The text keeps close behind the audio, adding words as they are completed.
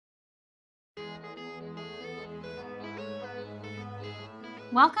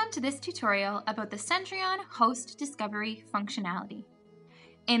Welcome to this tutorial about the Centreon Host Discovery functionality.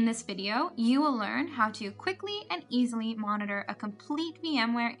 In this video, you will learn how to quickly and easily monitor a complete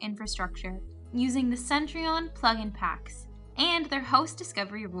VMware infrastructure using the Centreon plugin packs and their host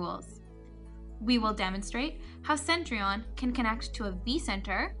discovery rules. We will demonstrate how Centreon can connect to a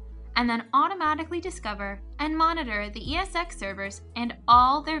vCenter and then automatically discover and monitor the ESX servers and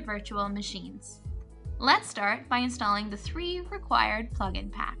all their virtual machines. Let's start by installing the 3 required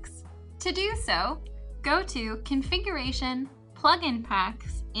plugin packs. To do so, go to Configuration, Plugin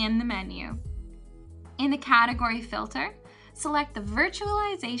Packs in the menu. In the category filter, select the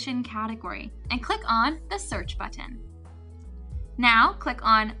Virtualization category and click on the Search button. Now click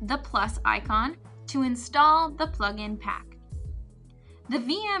on the plus icon to install the plugin pack. The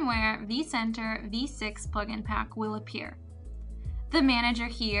VMware vCenter v6 plugin pack will appear. The manager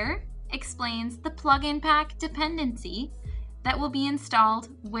here explains the plugin pack dependency that will be installed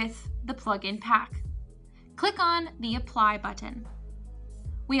with the plugin pack. Click on the Apply button.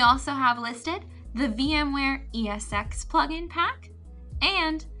 We also have listed the VMware ESX plugin pack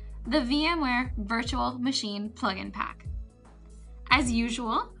and the VMware Virtual Machine plugin pack. As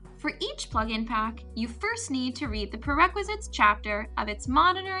usual, for each plugin pack, you first need to read the prerequisites chapter of its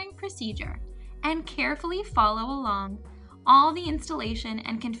monitoring procedure and carefully follow along all the installation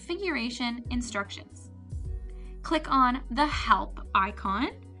and configuration instructions. Click on the Help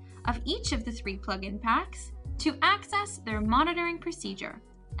icon of each of the 3 plugin packs to access their monitoring procedure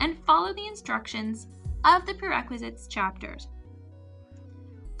and follow the instructions of the prerequisites chapters.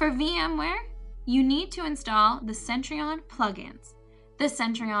 For VMware, you need to install the Centreon plugins, the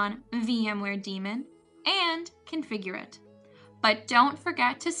Centreon VMware daemon, and configure it. But don't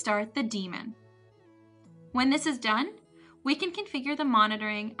forget to start the daemon. When this is done, we can configure the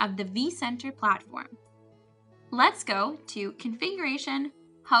monitoring of the vCenter platform. Let's go to Configuration,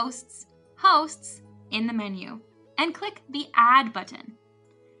 Hosts, Hosts in the menu, and click the Add button.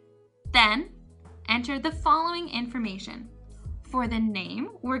 Then, enter the following information. For the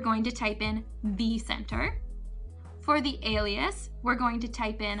name, we're going to type in vCenter. For the alias, we're going to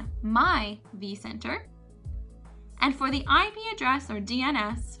type in my vCenter. And for the IP address or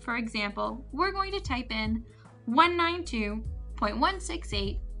DNS, for example, we're going to type in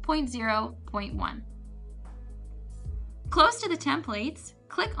 192.168.0.1. Close to the templates,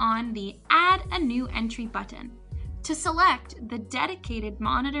 click on the Add a New Entry button to select the dedicated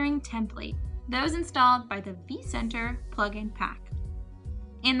monitoring template, those installed by the vCenter plugin pack.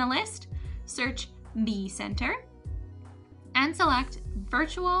 In the list, search vCenter and select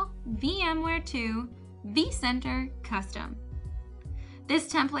Virtual VMware 2 vCenter Custom.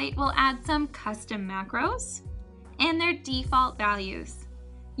 This template will add some custom macros and their default values.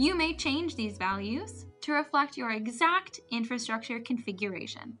 You may change these values to reflect your exact infrastructure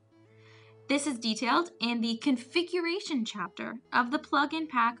configuration. This is detailed in the configuration chapter of the plugin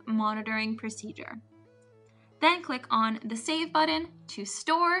pack monitoring procedure. Then click on the Save button to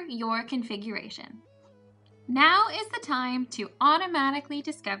store your configuration. Now is the time to automatically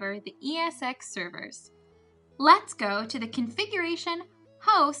discover the ESX servers. Let's go to the Configuration,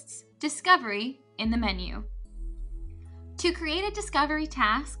 Hosts, Discovery in the menu. To create a discovery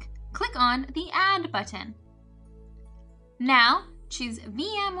task, click on the Add button. Now, choose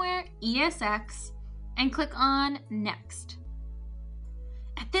VMware ESX and click on Next.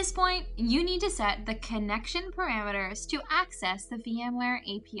 At this point, you need to set the connection parameters to access the VMware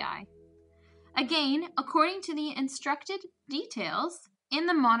API. Again, according to the instructed details in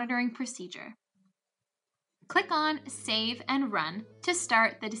the monitoring procedure. Click on Save and Run to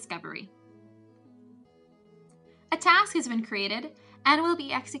start the discovery. A task has been created and will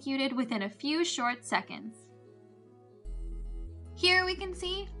be executed within a few short seconds. Here we can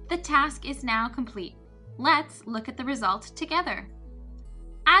see the task is now complete. Let's look at the result together.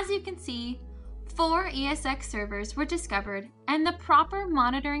 As you can see, 4 ESX servers were discovered and the proper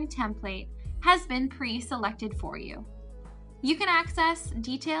monitoring template has been pre-selected for you. You can access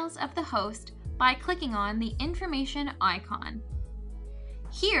details of the host by clicking on the information icon.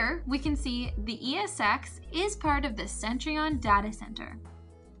 Here we can see the ESX is part of the Centreon data center.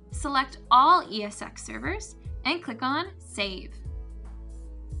 Select all ESX servers and click on Save.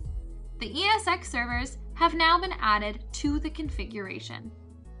 The ESX servers have now been added to the configuration.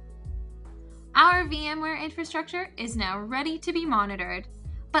 Our VMware infrastructure is now ready to be monitored,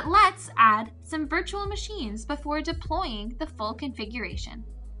 but let's add some virtual machines before deploying the full configuration.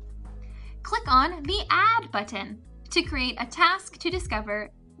 Click on the Add button to create a task to discover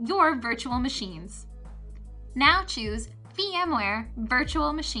your virtual machines. Now choose VMware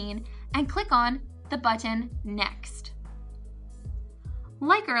Virtual Machine and click on the button Next.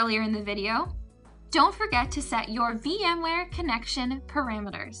 Like earlier in the video, don't forget to set your VMware connection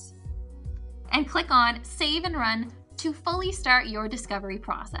parameters and click on Save and Run to fully start your discovery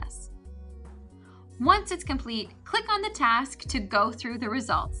process. Once it's complete, click on the task to go through the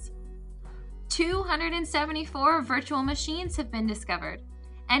results. 274 virtual machines have been discovered,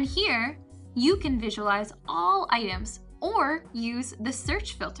 and here you can visualize all items or use the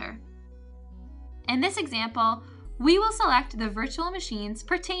search filter. In this example, we will select the virtual machines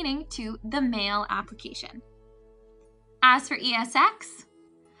pertaining to the mail application. As for ESX,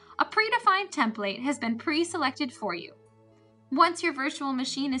 a predefined template has been pre-selected for you. Once your virtual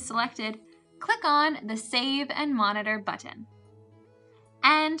machine is selected, click on the Save and Monitor button.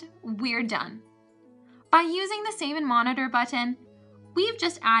 And we're done. By using the Save and Monitor button, we've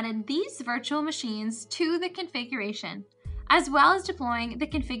just added these virtual machines to the configuration, as well as deploying the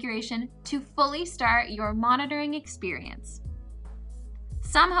configuration to fully start your monitoring experience.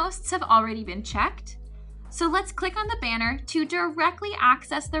 Some hosts have already been checked, so let's click on the banner to directly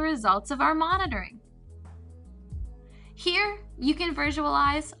access the results of our monitoring. Here, you can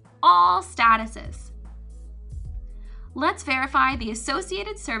visualize all statuses. Let's verify the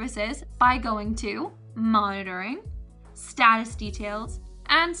associated services by going to Monitoring, Status Details,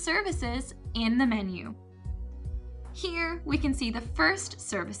 and Services in the menu. Here, we can see the first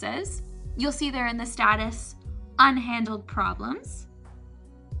services. You'll see there in the status, Unhandled Problems.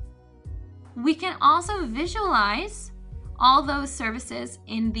 We can also visualize all those services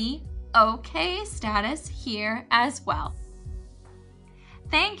in the OK status here as well.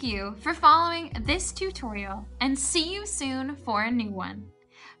 Thank you for following this tutorial, and see you soon for a new one.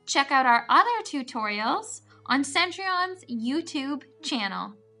 Check out our other tutorials on Centreon's YouTube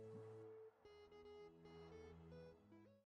channel.